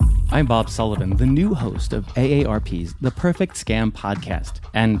I'm Bob Sullivan, the new host of AARP's The Perfect Scam podcast.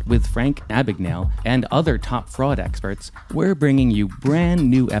 And with Frank Abagnale and other top fraud experts, we're bringing you brand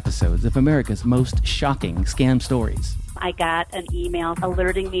new episodes of America's most shocking scam stories. I got an email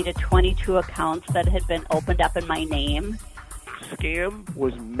alerting me to 22 accounts that had been opened up in my name. Scam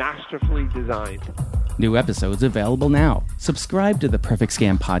was masterfully designed. New episodes available now. Subscribe to the Perfect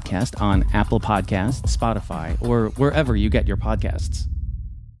Scam podcast on Apple Podcasts, Spotify, or wherever you get your podcasts.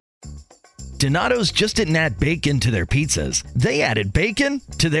 Donato's just didn't add bacon to their pizzas. They added bacon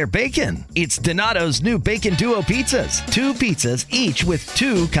to their bacon. It's Donato's new Bacon Duo pizzas. 2 pizzas, each with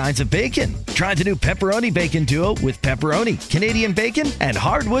 2 kinds of bacon. Try the new Pepperoni Bacon Duo with pepperoni, Canadian bacon, and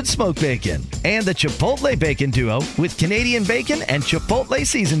hardwood smoked bacon. And the Chipotle Bacon Duo with Canadian bacon and Chipotle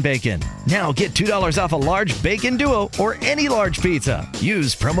seasoned bacon. Now get $2 off a large Bacon Duo or any large pizza.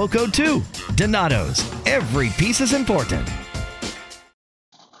 Use promo code 2. Donato's. Every piece is important.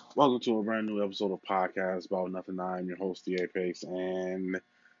 Welcome to a brand new episode of Podcast About Nothing. I'm your host, D.A. Pace, and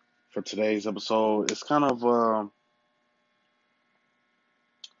for today's episode, it's kind of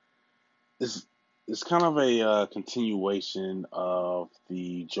it's kind of a continuation of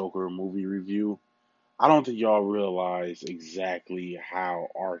the Joker movie review. I don't think y'all realize exactly how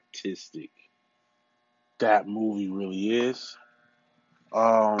artistic that movie really is.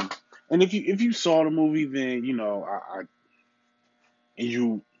 And if you saw the movie, then and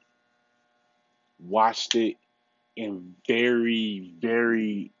you watched it in very,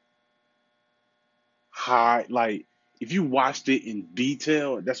 very high, like, if you watched it in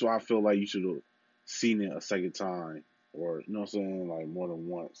detail, that's why I feel like you should have seen it a second time, or, you know what I'm saying, like, more than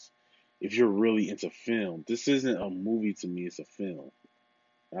once. If you're really into film, this isn't a movie to me, it's a film.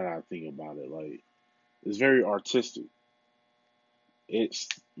 Now that I think about it, like, it's very artistic. It's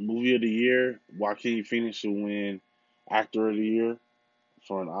movie of the year. Joaquin Phoenix should win actor of the year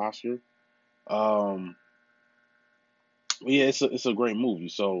for an Oscar. Yeah, it's a great movie.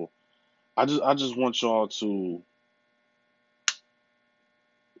 So I just want y'all to,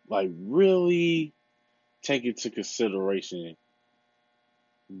 like, really take into consideration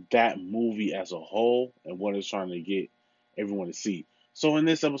that movie as a whole and what it's trying to get everyone to see. So in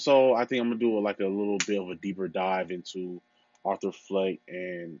this episode, I think I'm gonna do a little bit of a deeper dive into Arthur Fleck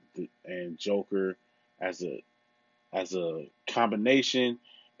and Joker as a combination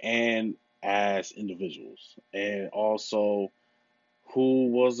and as individuals, and also who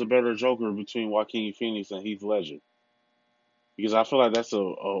was the better Joker between Joaquin Phoenix and Heath Ledger, because I feel like that's a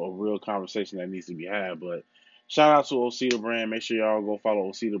real conversation that needs to be had. But shout out to Osita Brand. Make sure y'all go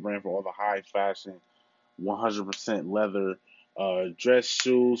follow Osita Brand for all the high fashion 100% leather dress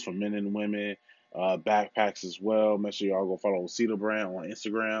shoes for men and women, backpacks as well. Make sure y'all go follow Osita Brand on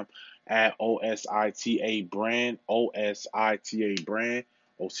Instagram at OSITA Brand, OSITA Brand.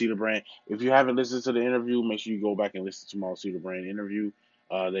 Osita Brand. If you haven't listened to the interview, make sure you go back and listen to my Osita Brand interview.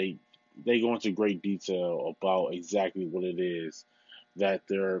 They go into great detail about exactly what it is that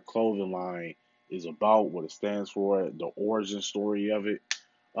their clothing line is about, what it stands for, the origin story of it.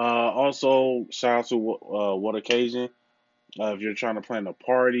 Also, shout out to What Occasion. If you're trying to plan a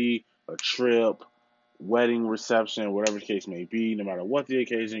party, a trip, wedding reception, whatever the case may be, no matter what the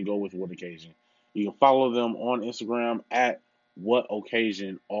occasion, go with What Occasion. You can follow them on Instagram at What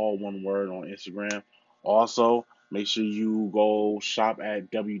Occasion, all one word on Instagram. Also, make sure you go shop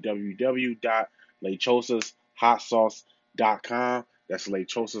at www.lechosashotsauce.com. That's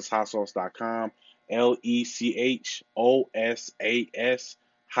lechosashotsauce.com. LECHOSAS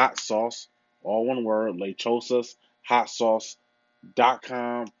hot sauce, all one word,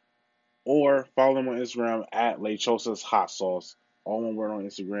 lechosashotsauce.com. Or follow them on Instagram at lechosashotsauce, all one word on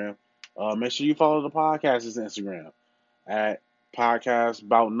Instagram. Make sure you follow the podcast's Instagram at Podcast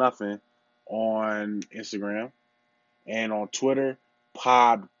About Nothing on Instagram, and on Twitter,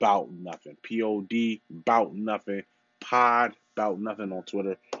 Pod Bout Nothing, POD Bout Nothing, Pod Bout Nothing on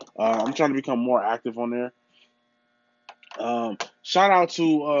Twitter. I'm trying to become more active on there. Shout out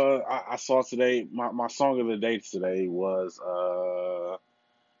to I saw today, my song of the day today was The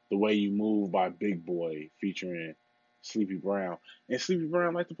Way You Move by Big Boy featuring Sleepy Brown, and Sleepy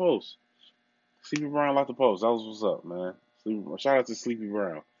Brown liked the post. Sleepy Brown liked the post. That was what's up, man. Shout out to Sleepy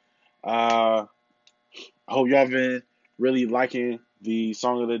Brown. I hope y'all been really liking the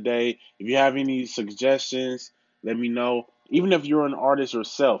song of the day. If you have any suggestions, let me know. Even if you're an artist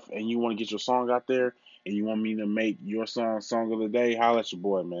yourself and you want to get your song out there and you want me to make your song of the day, holla at your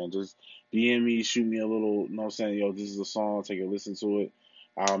boy, man. Just DM me, shoot me a little, you know what I'm saying, yo, this is a song, take a listen to it.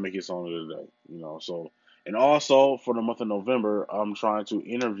 I'll make your song of the day, So, and also for the month of November, I'm trying to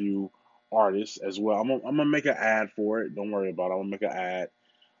interview artists as well. I'm gonna make an ad for it. Don't worry about it. I'm gonna make an ad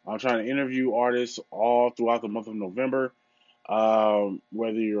I'm trying to interview artists all throughout the month of November.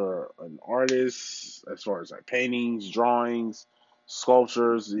 Whether you're an artist, as far as like paintings, drawings,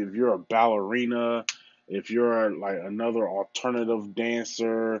 sculptures, if you're a ballerina, if you're like another alternative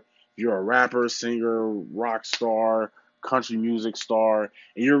dancer, if you're a rapper, singer, rock star, country music star,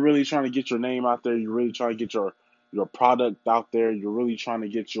 and you're really trying to get your name out there, you're really trying to get your product out there, you're really trying to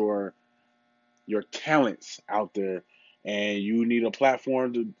get your talents out there, and you need a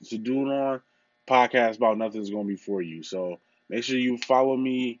platform to do it on, Podcast About Nothing is going to be for you. So make sure you follow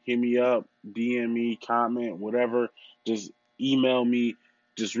me, hit me up, DM me, comment, whatever. Just email me.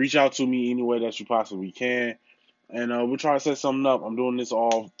 Just reach out to me any way that you possibly can. And we'll try to set something up. I'm doing this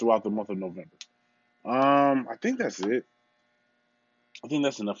all throughout the month of November. I think that's it. I think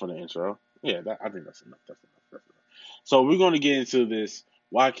that's enough for the intro. Yeah, I think that's enough. That's enough. That's enough. So we're going to get into this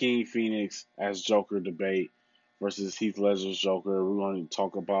Joaquin Phoenix as Joker debate versus Heath Ledger's Joker. We're going to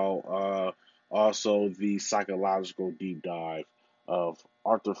talk about also the psychological deep dive of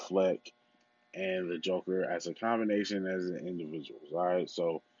Arthur Fleck and the Joker as a combination as an individual. All right,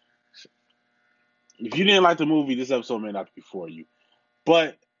 so if you didn't like the movie, this episode may not be for you.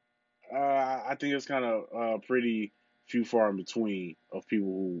 But I think it's kind of pretty few far in between of people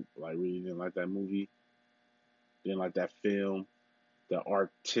who like really didn't like that movie, didn't like that film, the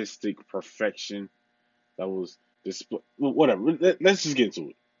artistic perfection that was displayed. Whatever. Let's just get to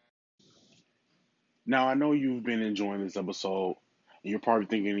it. Now I know you've been enjoying this episode, and you're probably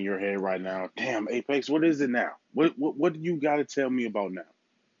thinking in your head right now, "Damn, Apex, what is it now? What do you got to tell me about now?"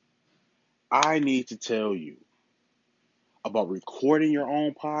 I need to tell you about recording your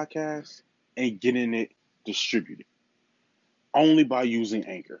own podcast and getting it distributed only by using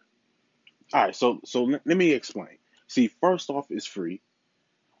Anchor. All right, so let me explain. See, first off, it's free.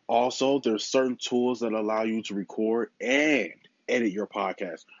 Also, there's certain tools that allow you to record and edit your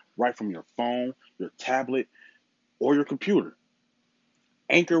podcast right from your phone, your tablet, or your computer.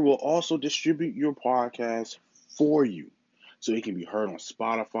 Anchor will also distribute your podcast for you, so it can be heard on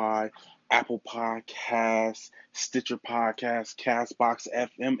Spotify, Apple Podcasts, Stitcher Podcasts, Castbox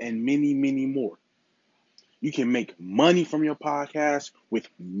FM, and many, many more. You can make money from your podcast with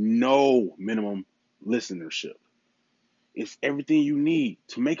no minimum listenership. It's everything you need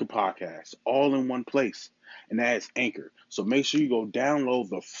to make a podcast all in one place, and that is Anchor. So make sure you go download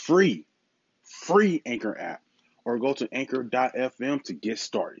the free Anchor app or go to anchor.fm to get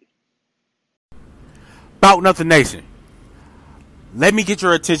started. About Nothing Nation, let me get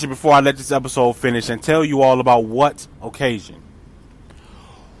your attention before I let this episode finish and tell you all about What Occasion.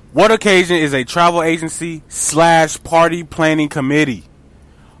 What Occasion is a travel agency / party planning committee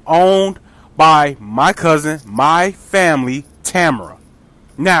owned by my cousin, my family, Tamara.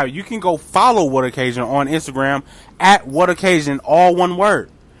 Now, you can go follow What Occasion on Instagram at What Occasion, all one word.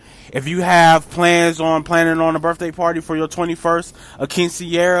 If you have planning on a birthday party for your 21st, a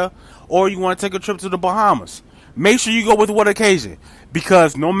quinceañera, or you want to take a trip to the Bahamas, make sure you go with What Occasion,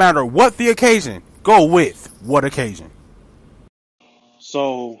 because no matter what the occasion, go with What Occasion.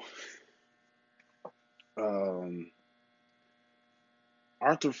 So,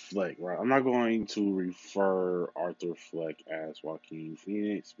 Arthur Fleck, right? I'm not going to refer Arthur Fleck as Joaquin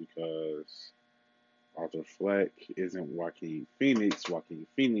Phoenix because Arthur Fleck isn't Joaquin Phoenix. Joaquin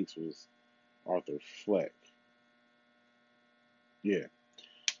Phoenix was Arthur Fleck. Yeah.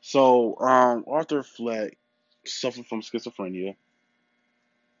 So, Arthur Fleck suffered from schizophrenia.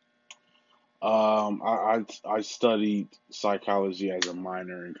 I studied psychology as a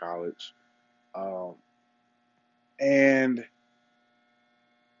minor in college. And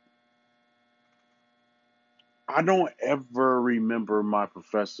I don't ever remember my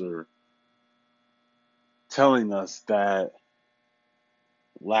professor telling us that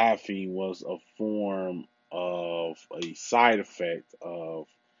laughing was a form of a side effect of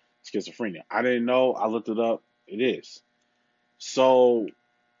schizophrenia. I didn't know. I looked it up. It is. So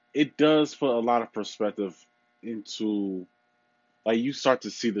it does put a lot of perspective into, like, you start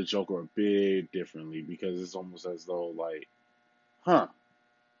to see the Joker a bit differently because it's almost as though, like,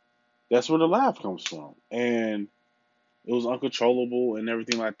 that's where the laugh comes from. And it was uncontrollable and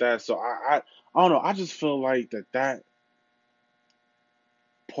everything like that. So I don't know. I just feel like that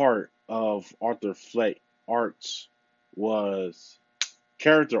part of Arthur Fleck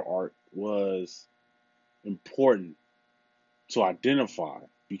character art was important to identify,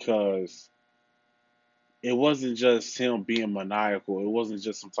 because it wasn't just him being maniacal. It wasn't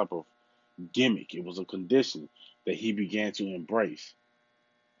just some type of gimmick. It was a condition that he began to embrace.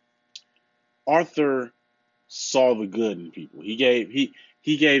 Arthur saw the good in people. He gave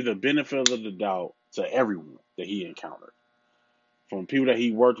the benefit of the doubt to everyone that he encountered. from people that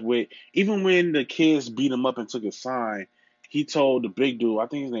he worked with. Even when the kids beat him up and took his sign, he told the big dude, I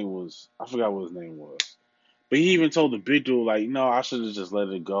think his name was, I forgot what his name was. But he even told the big dude, like, no, I should have just let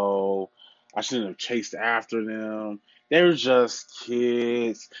it go. I shouldn't have chased after them. They were just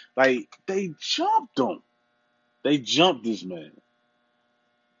kids. Like, they jumped him. They jumped this man.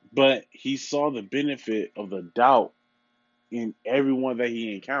 But he saw the benefit of the doubt in everyone that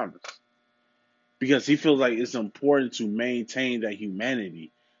he encounters. Because he feels like it's important to maintain that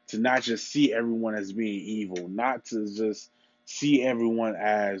humanity, to not just see everyone as being evil, not to just see everyone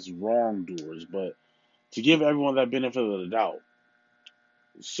as wrongdoers, but to give everyone that benefit of the doubt.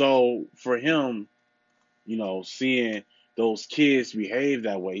 So for him, seeing those kids behave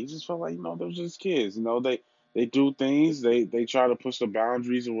that way, he just felt like, they're just kids. They do things, they try to push the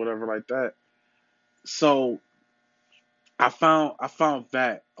boundaries or whatever like that. So I found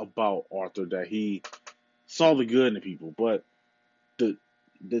that about Arthur, that he saw the good in the people. But the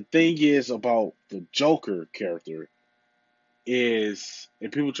thing is about the Joker character is,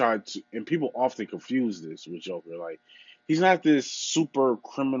 and people often confuse this with Joker, like, he's not this super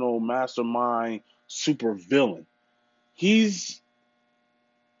criminal mastermind, super villain. He's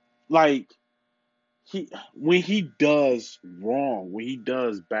like, when he does wrong, when he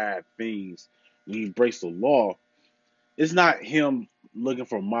does bad things, when he breaks the law, it's not him looking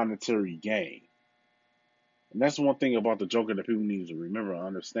for monetary gain. And that's one thing about the Joker that people need to remember and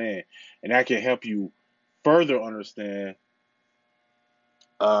understand. And that can help you further understand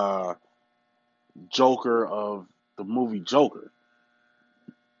Joker of the movie Joker.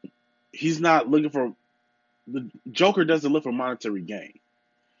 He's not looking for, the Joker doesn't look for monetary gain.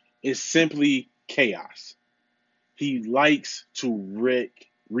 It's simply chaos. He likes to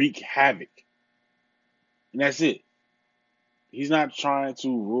wreak havoc. And that's it. He's not trying to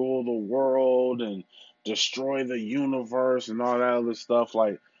rule the world and destroy the universe and all that other stuff,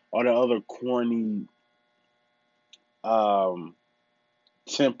 like all the other corny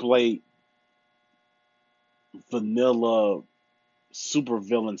template vanilla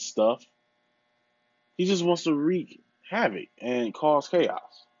supervillain stuff. He just wants to wreak havoc and cause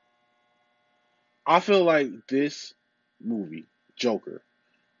chaos. I feel like this movie, Joker,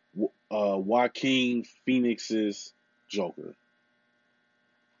 Joaquin Phoenix's Joker,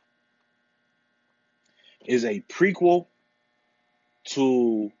 is a prequel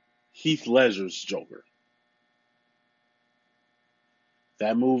to Heath Ledger's Joker.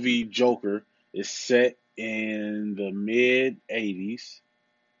 That movie, Joker, is set in the mid-'80s,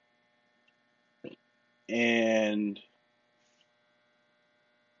 and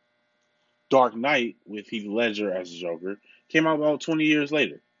Dark Knight with Heath Ledger as Joker came out about 20 years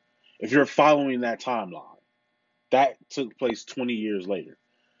later. If you're following that timeline, that took place 20 years later.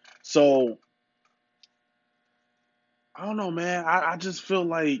 So, I don't know, man. I just feel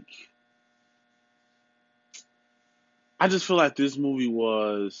like this movie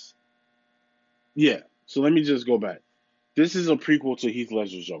was, yeah. So let me just go back. This is a prequel to Heath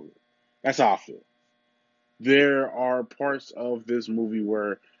Ledger's Joker. That's how I feel. There are parts of this movie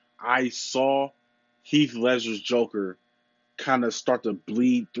where I saw Heath Ledger's Joker kind of start to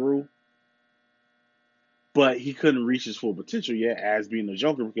bleed through, but he couldn't reach his full potential yet as being the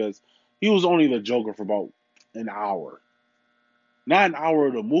Joker, because he was only the Joker for about an hour. Not an hour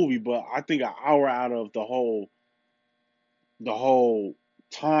of the movie, but I think an hour out of the whole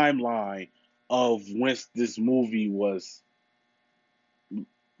timeline of when this movie was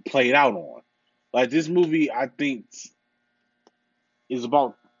played out on. Like, this movie, I think, is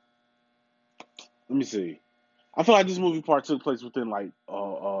about, let me see. I feel like this movie part took place within like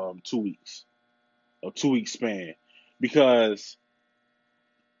 2 weeks, a 2-week span, because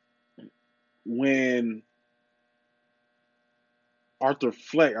when Arthur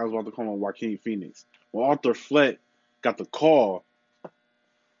Fleck, I was about to call him Joaquin Phoenix, when Arthur Fleck got the call,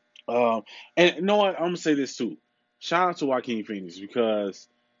 and you know what, I'm gonna say this too. Shout out to Joaquin Phoenix, because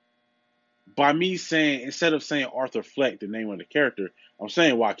by me saying, instead of saying Arthur Fleck, the name of the character, I'm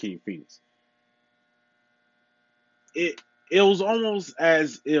saying Joaquin Phoenix. It was almost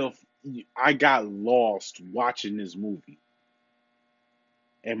as if I got lost watching this movie,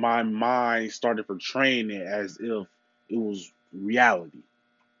 and my mind started portraying it as if it was reality.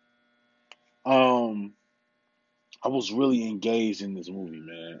 I was really engaged in this movie,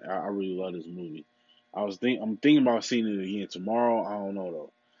 man. I really love this movie. I'm thinking about seeing it again tomorrow. I don't know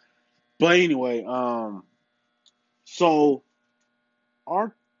though. But anyway, so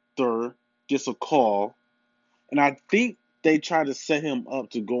Arthur gets a call, and I think they try to set him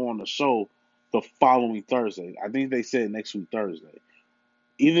up to go on the show the following Thursday. I think they said next week Thursday.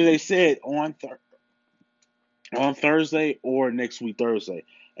 Either they said on Thursday or next week Thursday.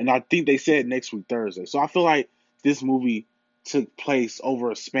 And I think they said next week Thursday. So I feel like this movie took place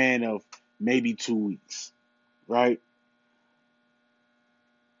over a span of maybe 2 weeks, right?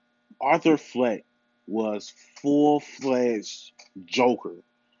 Arthur Fleck was full-fledged Joker,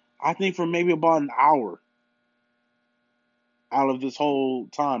 I think, for maybe about an hour out of this whole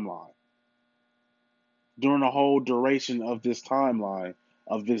timeline. During the whole duration of this timeline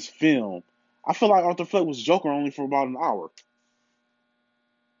of this film, I feel like Arthur Fleck was Joker only for about an hour.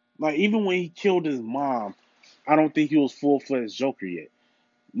 Like, even when he killed his mom, I don't think he was full-fledged Joker yet.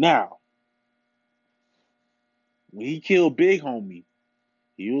 Now, when he killed Big Homie,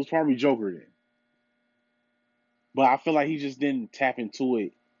 he was probably Joker then. But I feel like he just didn't tap into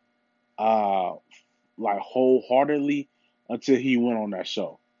it like wholeheartedly until he went on that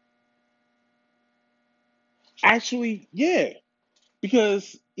show. Actually, yeah.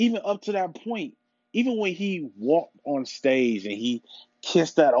 Because even up to that point, even when he walked on stage and he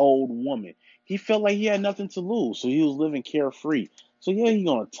kissed that old woman, he felt like he had nothing to lose. So he was living carefree. So yeah, he's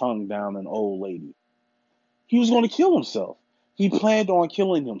gonna tongue down an old lady. He was gonna kill himself. He planned on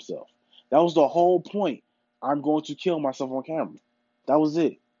killing himself. That was the whole point. I'm going to kill myself on camera. That was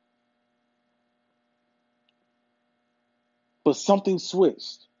it. But something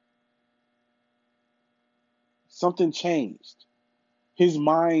switched. Something changed. His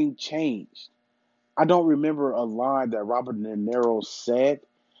mind changed. I don't remember a line that Robert De Niro said.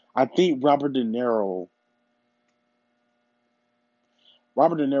 I think Robert De Niro's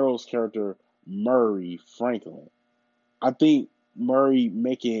character, Murray Franklin, I think Murray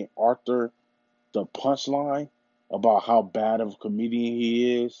making Arthur the punchline about how bad of a comedian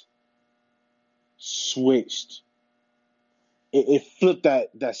he is switched. It flipped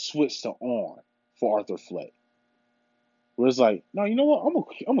that switch to on for Arthur Fleck. Where it's like, no, you know what? I'm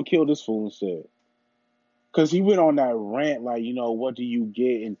gonna kill this fool instead. Because he went on that rant, like, what do you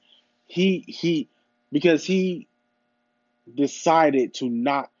get? And because he decided to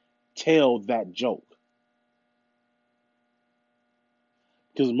not tell that joke.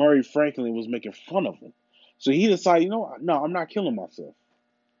 Because Murray Franklin was making fun of him. So he decided, no, I'm not killing myself.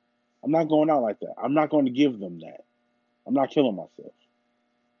 I'm not going out like that. I'm not going to give them that. I'm not killing myself.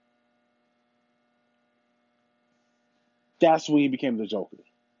 That's when he became the Joker.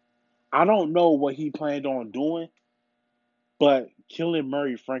 I don't know what he planned on doing, but killing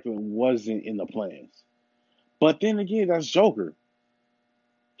Murray Franklin wasn't in the plans. But then again, that's Joker.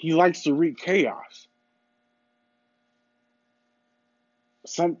 He likes to wreak chaos.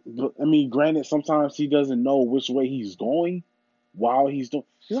 Granted, sometimes he doesn't know which way he's going while he's doing.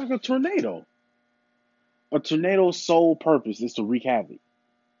 He's like a tornado. A tornado's sole purpose is to wreak havoc.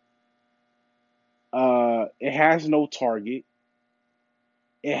 It has no target.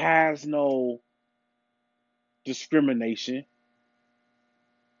 It has no discrimination.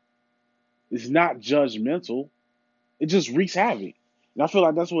 It's not judgmental. It just wreaks havoc. And I feel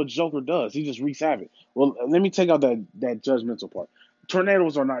like that's what Joker does. He just wreaks havoc. Well, let me take out that judgmental part.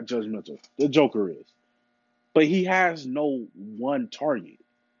 Tornadoes are not judgmental. The Joker is. But he has no one target.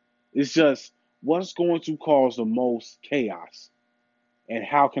 It's just, what's going to cause the most chaos? And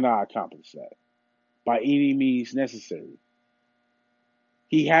how can I accomplish that? By any means necessary.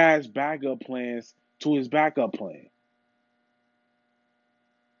 He has backup plans to his backup plan.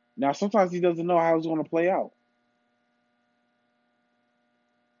 Now, sometimes he doesn't know how it's going to play out.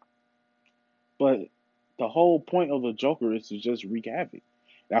 But the whole point of the Joker is to just wreak havoc.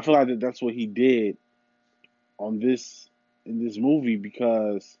 And I feel like that's what he did in this movie,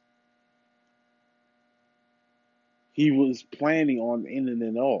 because he was planning on ending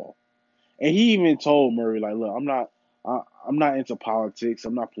it all. And he even told Murray, like, look, I'm not into politics.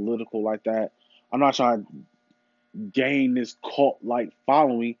 I'm not political like that. I'm not trying to gain this cult-like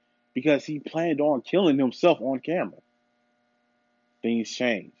following, because he planned on killing himself on camera. Things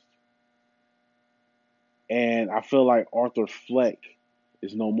changed. And I feel like Arthur Fleck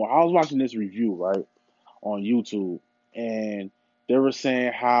is no more. I was watching this review, right, on YouTube, and they were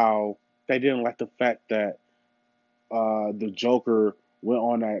saying how they didn't like the fact that the Joker went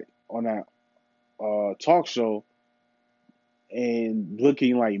on that talk show and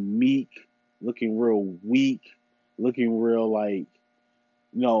looking like meek, looking real weak, looking real like,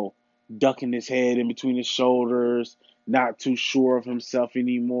 ducking his head in between his shoulders, not too sure of himself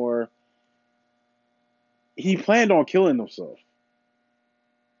anymore. He planned on killing himself.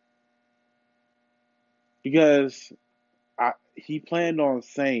 Because he planned on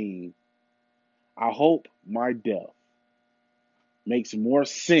saying, I hope my death makes more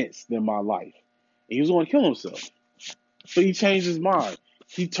sense than my life. And he was going to kill himself. But he changed his mind.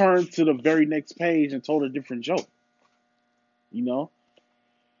 he turned to the very next page and told a different joke. You know,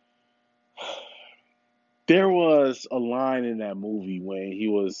 there was a line in that movie when he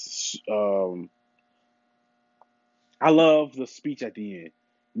was. I love the speech at the end.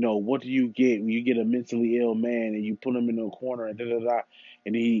 You know, what do you get when you get a mentally ill man and you put him in a corner and da da da,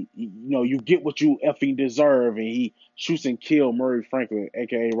 and you get what you effing deserve, and he shoots and kills Murray Franklin,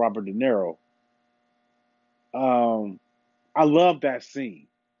 aka Robert De Niro. I love that scene,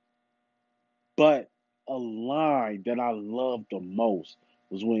 but a line that I loved the most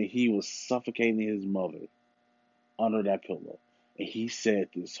was when he was suffocating his mother under that pillow, and he said,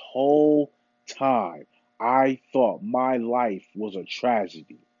 "This whole time, I thought my life was a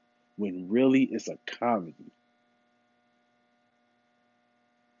tragedy, when really it's a comedy."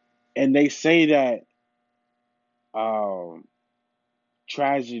 And they say that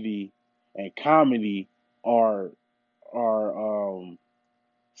tragedy and comedy are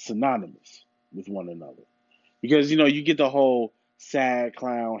synonymous with one another, because you get the whole sad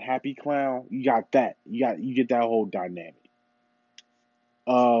clown, happy clown. You got that. You get that whole dynamic.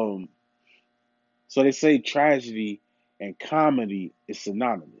 Um, so they say tragedy and comedy is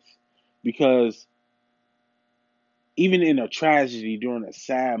synonymous, because even in a tragedy, during a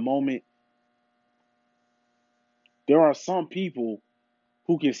sad moment, there are some people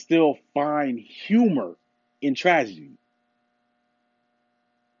who can still find humor in tragedy.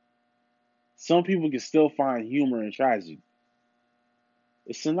 Some people can still find humor in tragedy.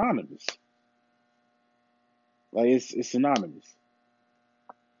 It's synonymous. Like it's synonymous.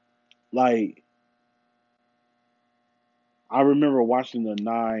 Like I remember watching the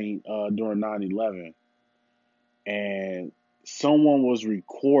during 9/11, and someone was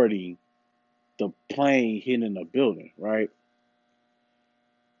recording the plane hitting a building, right?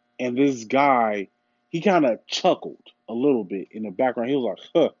 And this guy, he kind of chuckled a little bit in the background. He was like,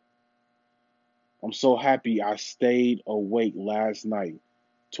 "Huh, I'm so happy I stayed awake last night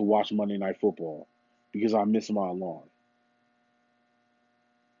to watch Monday Night Football because I missed my alarm."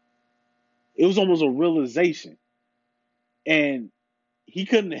 It was almost a realization. And he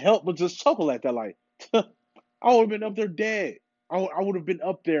couldn't help but just chuckle at that, like, I would have been up there dead. I would have been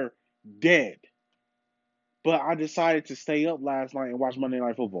up there dead. But I decided to stay up last night and watch Monday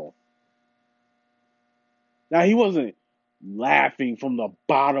Night Football. Now, he wasn't laughing from the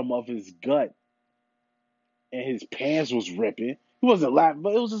bottom of his gut and his pants was ripping. He wasn't laughing,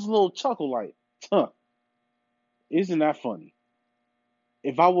 but it was just a little chuckle like, isn't that funny?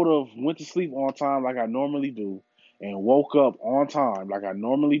 If I would have went to sleep on time like I normally do and woke up on time like I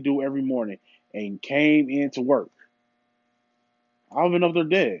normally do every morning and came into work, I would have been up there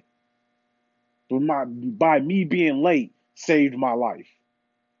dead. But by me being late saved my life.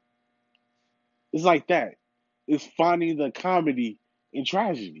 It's like that. It's finding the comedy in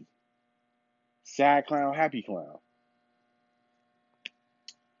tragedy. Sad clown, happy clown.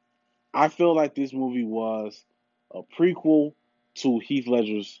 I feel like this movie was a prequel to Heath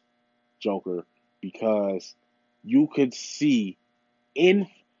Ledger's Joker, because you could see and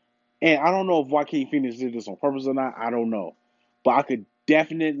I don't know if Joaquin Phoenix did this on purpose or not, I don't know. But I could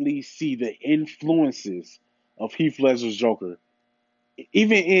definitely see the influences of Heath Ledger's Joker,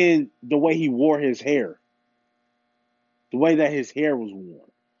 even in the way he wore his hair, the way that his hair was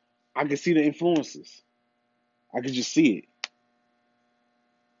worn. I could see the influences. I could just see it.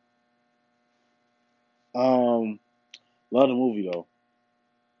 Love the movie though.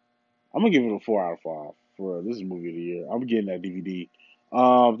 I'm gonna give it a 4 out of 5 for this movie of the year. I'm getting that DVD.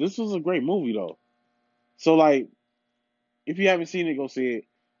 This was a great movie though. So like, if you haven't seen it, go see it.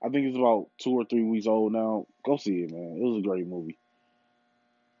 I think it's about 2 or 3 weeks old now. Go see it, man. It was a great movie.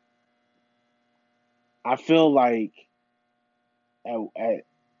 I feel like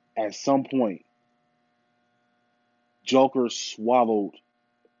at some point, Joker swallowed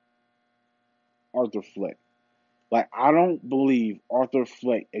Arthur Fleck. Like, I don't believe Arthur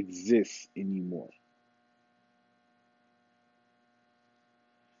Fleck exists anymore.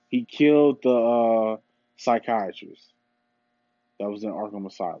 He killed the psychiatrist that was in Arkham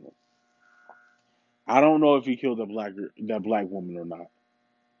Asylum. I don't know if he killed that black woman or not.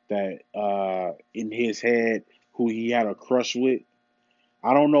 That in his head, who he had a crush with.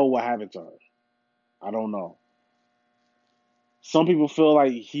 I don't know what happened to her. I don't know. Some people feel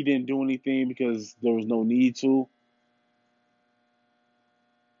like he didn't do anything because there was no need to.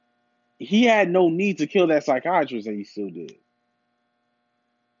 He had no need to kill that psychiatrist, and he still did.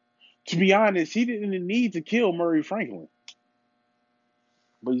 To be honest, he didn't need to kill Murray Franklin,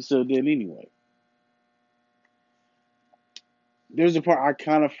 but he still did anyway. There's a part I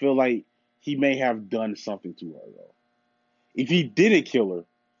kind of feel like he may have done something to her, though. If he didn't kill her,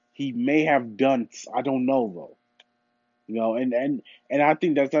 he may have done. I don't know though. And I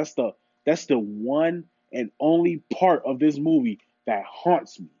think that's the one and only part of this movie that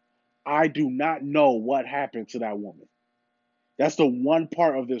haunts me. I do not know what happened to that woman. That's the one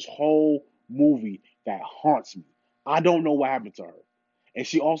part of this whole movie that haunts me. I don't know what happened to her. And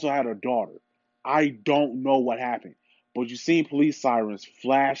she also had a daughter. I don't know what happened. But you seen police sirens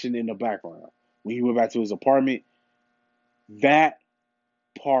flashing in the background when he went back to his apartment. That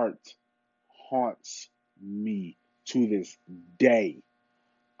part haunts me to this day.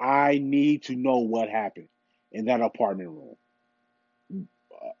 I need to know what happened in that apartment room.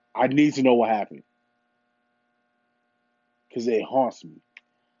 I need to know what happened. Because it haunts me.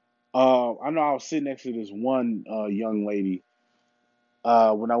 I know I was sitting next to this one young lady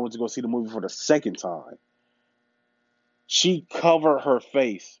when I went to go see the movie for the second time. She covered her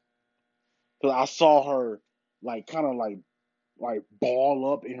face. Because I saw her kind of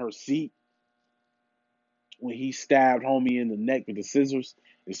ball up in her seat when he stabbed homie in the neck with the scissors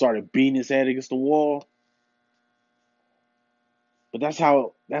and started beating his head against the wall. But that's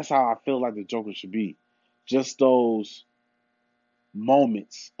how I feel like the Joker should be. Just those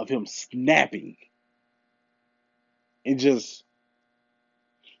moments of him snapping and just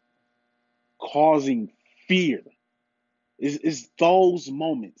causing fear. It's those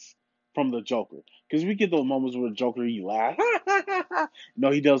moments from the Joker. Because we get those moments where the Joker, he laughs.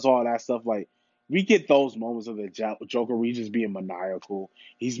 No, he does all that stuff. We get those moments of the Joker where he's just being maniacal.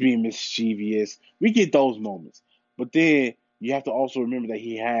 He's being mischievous. We get those moments. But then you have to also remember that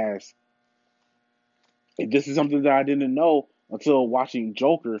he has, and this is something that I didn't know until watching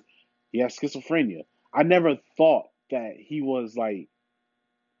Joker, he has schizophrenia. I never thought that he was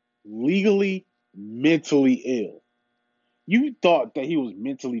legally mentally ill. You thought that he was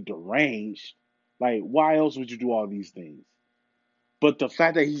mentally deranged. Why else would you do all these things? But the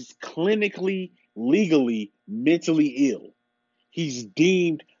fact that he's clinically, legally, mentally ill. He's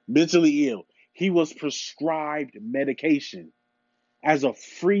deemed mentally ill. He was prescribed medication as a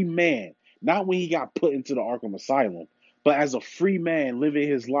free man. Not when he got put into the Arkham Asylum, but as a free man living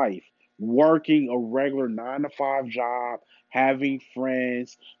his life, working a regular 9-to-5 job, having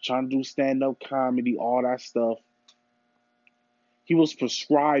friends, trying to do stand-up comedy, all that stuff. He was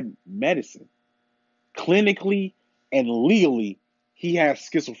prescribed medicine. Clinically and legally, he has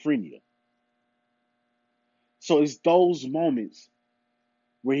schizophrenia. So it's those moments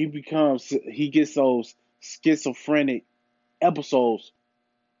where he gets those schizophrenic episodes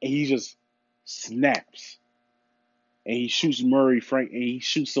and he just snaps. And he shoots Murray Frank and he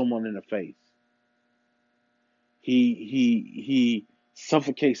shoots someone in the face. He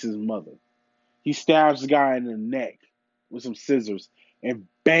suffocates his mother. He stabs the guy in the neck with some scissors and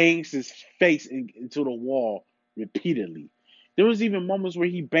bangs his face into the wall repeatedly. There was even moments where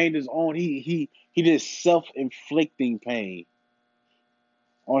he banged his own. He did self-inflicting pain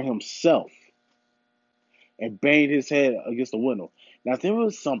on himself and banged his head against the window. Now, there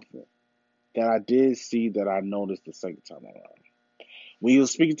was something that I did see that I noticed the second time around. When he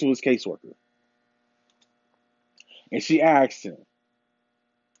was speaking to his caseworker, and she asked him,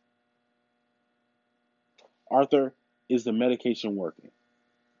 Arthur, is the medication working?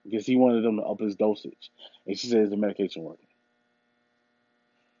 Because he wanted them to up his dosage. And she said, is the medication working?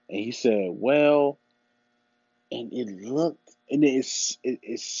 And he said, well, and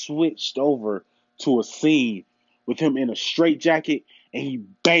it switched over to a scene with him in a straitjacket and he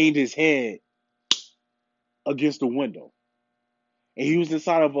banged his head against the window. And he was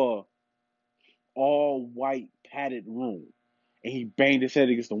inside of a all white padded room and he banged his head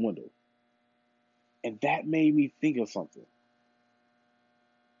against the window. And that made me think of something.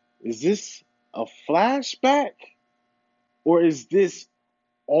 Is this a flashback? Or is this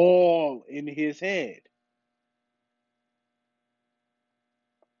all in his head?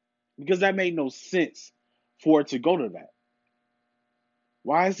 Because that made no sense for it to go to that.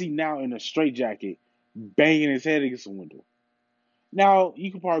 Why is he now in a straitjacket banging his head against the window? Now,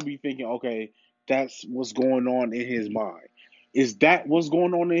 you could probably be thinking, okay, that's what's going on in his mind. Is that what's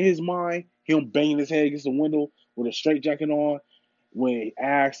going on in his mind? Him banging his head against the window with a straitjacket on when he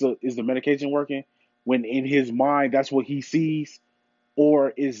asks, is the medication working? When in his mind, that's what he sees? Or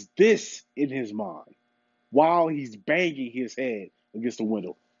is this in his mind while he's banging his head against the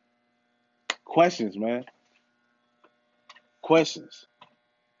window? Questions, man. Questions.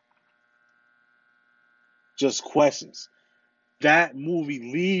 Just questions. That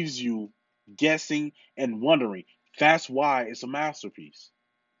movie leaves you guessing and wondering. That's why it's a masterpiece.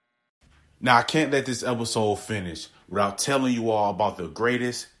 Now, I can't let this episode finish without telling you all about the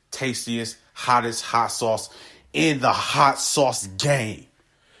greatest, tastiest, hottest hot sauce in the hot sauce game.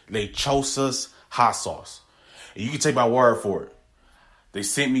 Lechosa's hot sauce. And you can take my word for it. They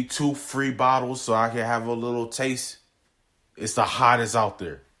sent me 2 free bottles so I can have a little taste. It's the hottest out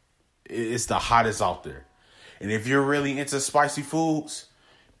there. It's the hottest out there. And if you're really into spicy foods,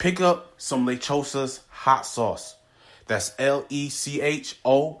 pick up some Lechosa's hot sauce. That's LECHOSAS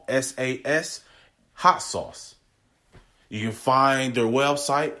hot sauce. You can find their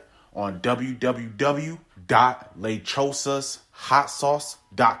website on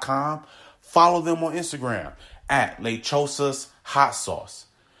www.lechosashotsauce.com. Follow them on Instagram at Lechosas Hot Sauce.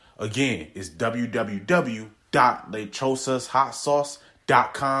 Again, it's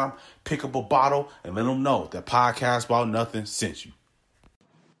www.lechosashotsauce.com. Pick up a bottle and let them know that Podcast About Nothing sent you.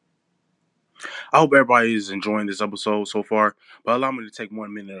 I hope everybody is enjoying this episode so far, but allow me to take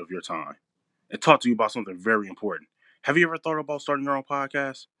 1 minute of your time and talk to you about something very important. Have you ever thought about starting your own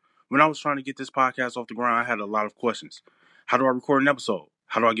podcast? When I was trying to get this podcast off the ground, I had a lot of questions. How do I record an episode?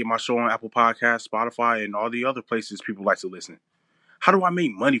 How do I get my show on Apple Podcasts, Spotify, and all the other places people like to listen? How do I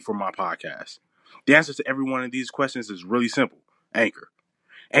make money for my podcast? The answer to every one of these questions is really simple. Anchor.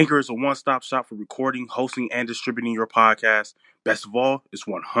 Anchor is a one-stop shop for recording, hosting, and distributing your podcast. Best of all, it's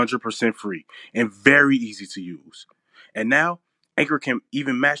 100% free and very easy to use. And now, Anchor can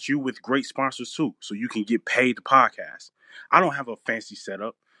even match you with great sponsors too, so you can get paid to podcast. I don't have a fancy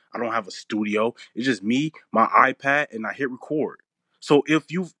setup. I don't have a studio. It's just me, my iPad, and I hit record. So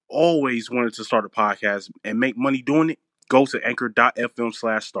if you've always wanted to start a podcast and make money doing it, go to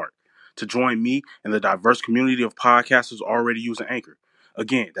anchor.fm/start to join me and the diverse community of podcasters already using Anchor.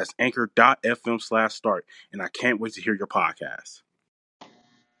 Again, that's anchor.fm/start, and I can't wait to hear your podcast.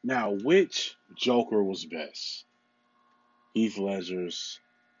 Now, which Joker was best? Heath Ledger's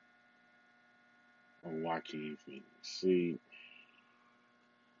or Joaquin Phoenix? See,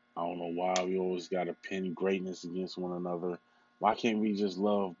 I don't know why we always got to pin greatness against one another. Why can't we just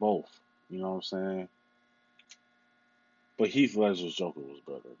love both? You know what I'm saying? But Heath Ledger's Joker was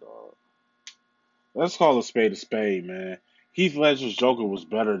better, dog. Let's call a spade, man. Heath Ledger's Joker was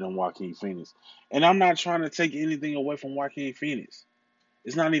better than Joaquin Phoenix. And I'm not trying to take anything away from Joaquin Phoenix.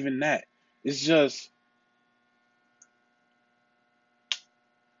 It's not even that. It's just,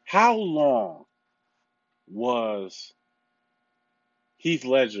 how long was Heath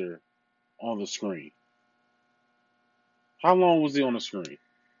Ledger on the screen? How long was he on the screen?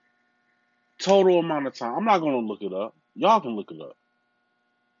 Total amount of time. I'm not going to look it up. Y'all can look it up.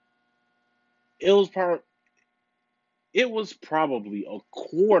 It was probably a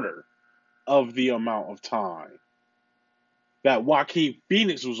quarter of the amount of time that Joaquin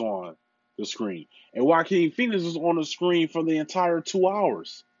Phoenix was on the screen. And Joaquin Phoenix was on the screen for the entire 2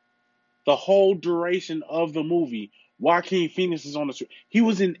 hours. The whole duration of the movie, Joaquin Phoenix is on the screen. He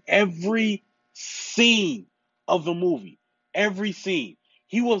was in every scene of the movie. Every scene.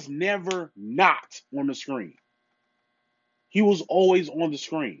 He was never not on the screen. He was always on the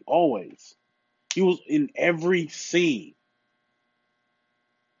screen. Always. He was in every scene.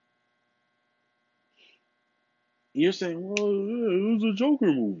 You're saying, well, it was a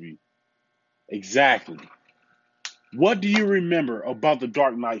Joker movie. Exactly. What do you remember about the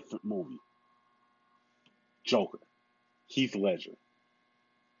Dark Knight movie? Joker. Heath Ledger.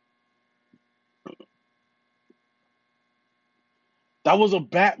 That was a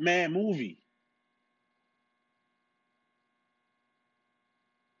Batman movie.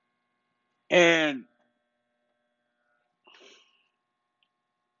 And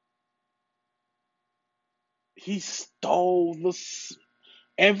he stole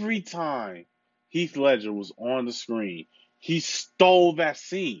every time Heath Ledger was on the screen, he stole that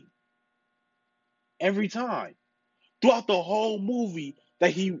scene. Every time. Throughout the whole movie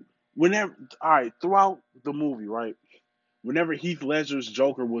throughout the movie, right? Whenever Heath Ledger's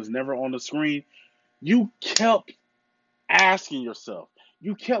Joker was never on the screen, you kept asking yourself,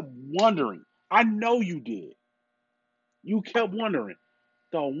 you kept wondering. I know you did. You kept wondering,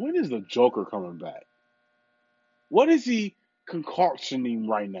 dog, when is the Joker coming back? What is he concoctioning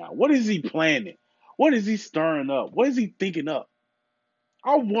right now? What is he planning? What is he stirring up? What is he thinking up?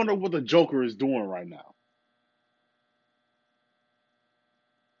 I wonder what the Joker is doing right now.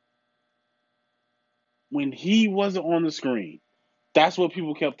 When he wasn't on the screen, that's what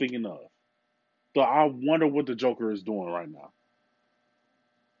people kept thinking of. So I wonder what the Joker is doing right now.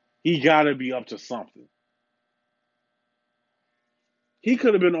 He got to be up to something. He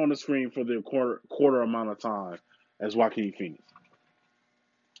could have been on the screen for the quarter amount of time as Joaquin Phoenix.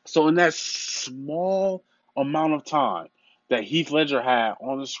 So in that small amount of time that Heath Ledger had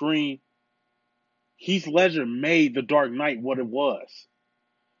on the screen, Heath Ledger made The Dark Knight what it was.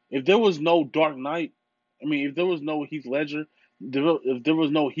 If there was no Dark Knight I mean, if there was no Heath Ledger, if there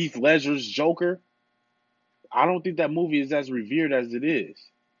was no Heath Ledger's Joker, I don't think that movie is as revered as it is.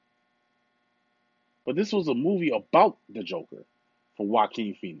 But this was a movie about the Joker for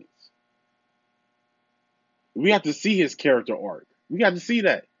Joaquin Phoenix. We have to see his character arc. We got to see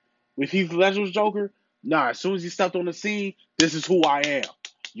that. With Heath Ledger's Joker, nah, as soon as he stepped on the scene, this is who I am.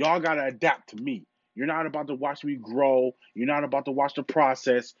 Y'all got to adapt to me. You're not about to watch me grow. You're not about to watch the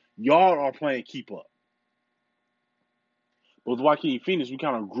process. Y'all are playing keep up. But with Joaquin Phoenix, we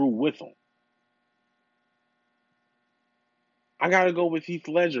kind of grew with him. I got to go with Heath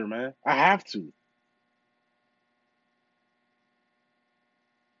Ledger, man. I have to.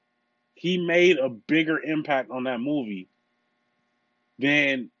 He made a bigger impact on that movie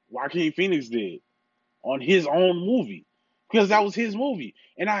than Joaquin Phoenix did on his own movie. Because that was his movie.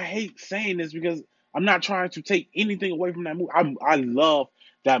 And I hate saying this because I'm not trying to take anything away from that movie. I love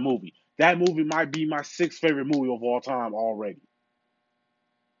that movie. That movie might be my sixth favorite movie of all time already.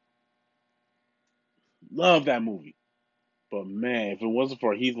 Love that movie. But man, if it wasn't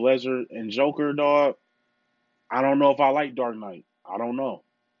for Heath Ledger and Joker, dog, I don't know if I like Dark Knight. I don't know.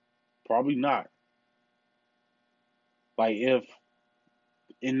 Probably not. Like if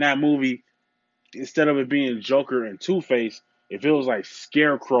in that movie, instead of it being Joker and Two-Face, if it was like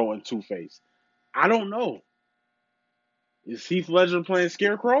Scarecrow and Two-Face, I don't know. Is Heath Ledger playing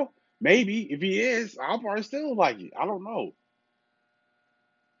Scarecrow? Maybe. If he is, I'll probably still like it. I don't know.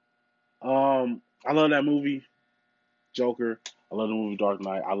 I love that movie, Joker. I love the movie Dark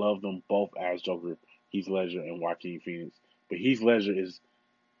Knight. I love them both as Joker, Heath Ledger and Joaquin Phoenix. But Heath Ledger is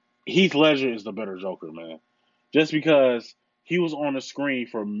the better Joker, man. Just because he was on the screen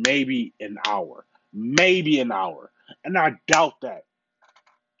for maybe an hour. Maybe an hour. And I doubt that.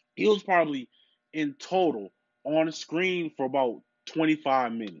 He was probably in total on the screen for about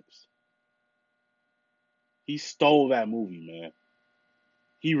 25 minutes. He stole that movie, man.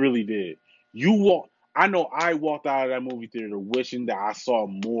 He really did. I know I walked out of that movie theater wishing that I saw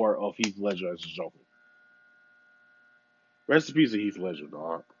more of Heath Ledger as a Joker. Rest in peace of Heath Ledger,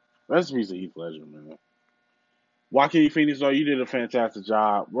 dog. Rest in peace of Heath Ledger, man. Joaquin Phoenix, though, you did a fantastic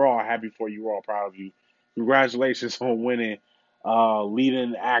job. We're all happy for you. We're all proud of you. Congratulations on winning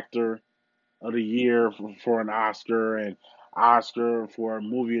leading actor of the year for an Oscar and Oscar for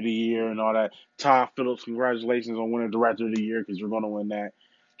movie of the year and all that. Todd Phillips, congratulations on winning director of the year because you're going to win that.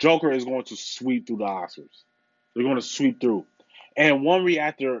 Joker is going to sweep through the Oscars. They're going to sweep through. And one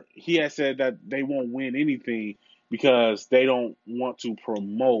reactor, he has said that they won't win anything because they don't want to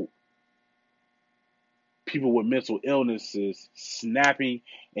promote people with mental illnesses snapping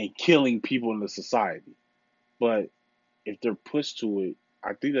and killing people in the society. But if they're pushed to it,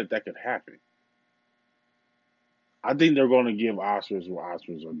 I think that could happen. I think they're going to give Oscars what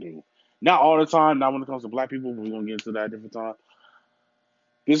Oscars are due. Not all the time, not when it comes to black people, but we're going to get into that a different time.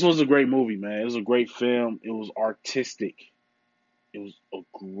 This was a great movie, man. It was a great film. It was artistic. It was a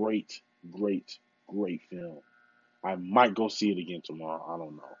great, great, great film. I might go see it again tomorrow. I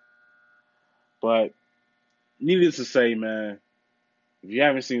don't know. But needless to say, man, if you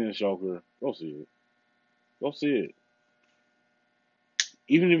haven't seen the Joker, go see it. Go see it.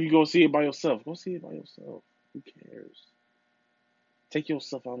 Even if you go see it by yourself, go see it by yourself. Who cares? Take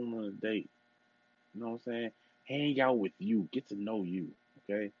yourself out on a date. You know what I'm saying? Hang out with you. Get to know you.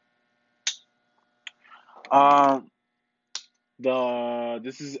 Okay.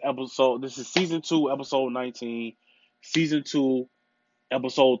 This is season 2, episode 19. Season 2,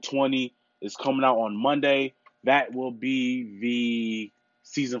 episode 20 is coming out on Monday. That will be the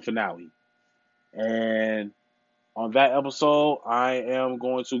season finale. And on that episode, I am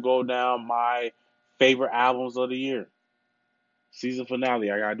going to go down my favorite albums of the year. Season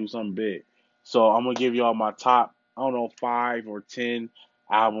finale, I gotta do something big. So I'm gonna give y'all my top, 5 or 10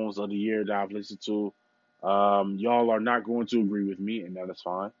 albums of the year that I've listened to. Y'all are not going to agree with me, and that is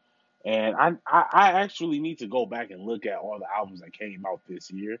fine. And I actually need to go back and look at all the albums that came out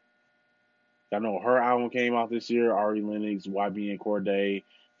this year. I know her album came out this year, Ari Lennox, YBN Cordae,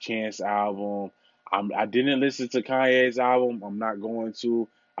 Chance album. I didn't listen to Kanye's album. I'm not going to.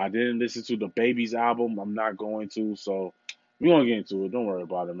 I didn't listen to the Baby's album. I'm not going to. So we're going to get into it. Don't worry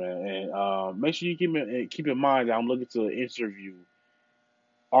about it, man. And make sure you keep in mind that I'm looking to interview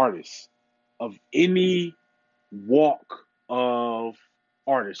artists of any walk of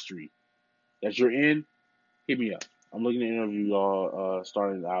artistry that you're in. Hit me up. I'm looking to interview y'all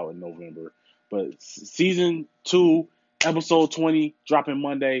starting out in November. But season 2, episode 20, dropping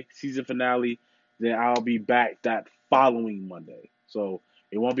Monday, season finale. Then I'll be back that following Monday. So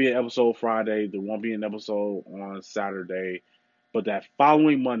it won't be an episode Friday. There won't be an episode on Saturday. But that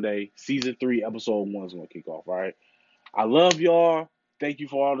following Monday, season 3, episode 1 is going to kick off, all right? I love y'all. Thank you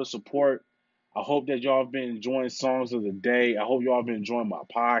for all the support. I hope that y'all have been enjoying Songs of the Day. I hope y'all have been enjoying my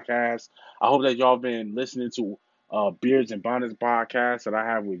podcast. I hope that y'all have been listening to Beards and Bonnets podcast that I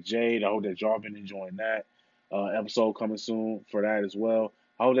have with Jade. I hope that y'all have been enjoying that episode coming soon for that as well.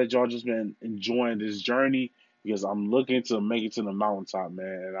 I hope that y'all just been enjoying this journey because I'm looking to make it to the mountaintop,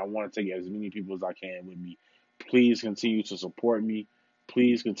 man, and I want to take as many people as I can with me. Please continue to support me.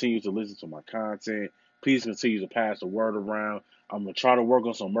 Please continue to listen to my content. Please continue to pass the word around. I'm going to try to work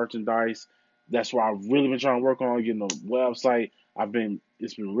on some merchandise. That's what I've really been trying to work on, getting a website.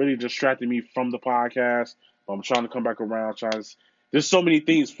 It's been really distracting me from the podcast, but I'm trying to come back around. There's so many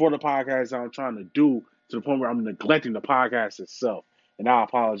things for the podcast that I'm trying to do to the point where I'm neglecting the podcast itself. And I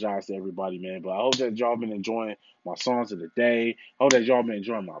apologize to everybody, man. But I hope that y'all been enjoying my Songs of the Day. I hope that y'all been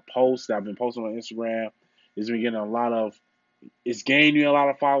enjoying my posts that I've been posting on Instagram. It's been getting it's gaining me a lot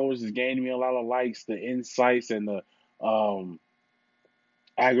of followers. It's gaining me a lot of likes, the insights, and the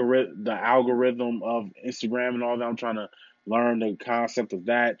algorithm of Instagram and all that. I'm trying to learn the concept of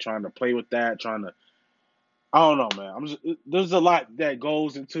that, trying to play with that, I don't know, man. There's a lot that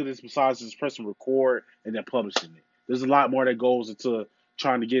goes into this besides just pressing record and then publishing it. There's a lot more that goes into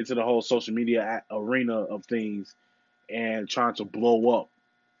trying to get into the whole social media arena of things and trying to blow up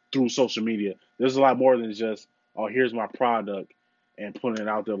through social media. There's a lot more than just, oh, here's my product and putting it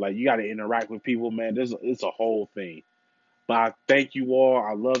out there. Like, you got to interact with people, man. It's a whole thing. But I thank you all.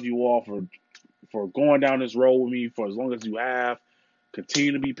 I love you all for going down this road with me for as long as you have.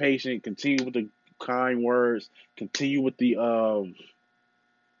 Continue to be patient. Continue with the kind words. Continue with the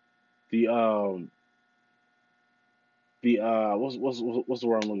what's the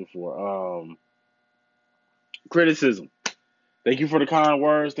word I'm looking for? Criticism. Thank you for the kind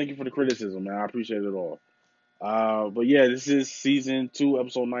words. Thank you for the criticism, man. I appreciate it all. But yeah, this is season 2,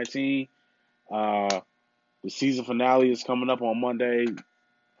 episode 19. The season finale is coming up on Monday.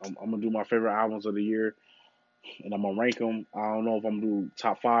 I'm going to do my favorite albums of the year, and I'm going to rank them. I don't know if I'm going to do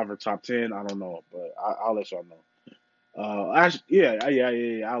top 5 or top 10. I don't know, but I'll let y'all know.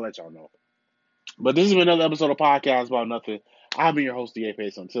 I'll let y'all know. But this has been another episode of Podcast About Nothing. I've been your host, DA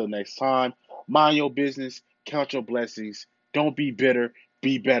Pace. Until next time, mind your business, count your blessings. Don't be bitter,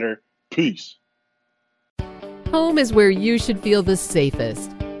 be better. Peace. Home is where you should feel the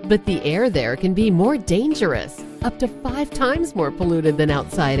safest. But the air there can be more dangerous, up to 5 times more polluted than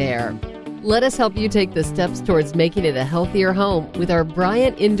outside air. Let us help you take the steps towards making it a healthier home with our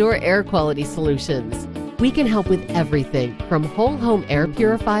Bryant Indoor Air Quality Solutions. We can help with everything from whole home air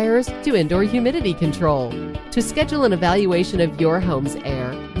purifiers to indoor humidity control. To schedule an evaluation of your home's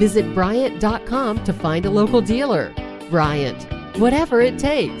air, visit Bryant.com to find a local dealer. Bryant, whatever it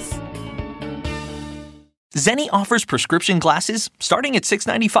takes. Zenni offers prescription glasses starting at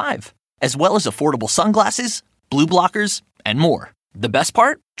 $6.95, as well as affordable sunglasses, blue blockers, and more. The best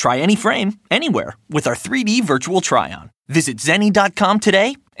part? Try any frame, anywhere, with our 3D virtual try-on. Visit Zenni.com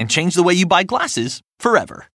today and change the way you buy glasses forever.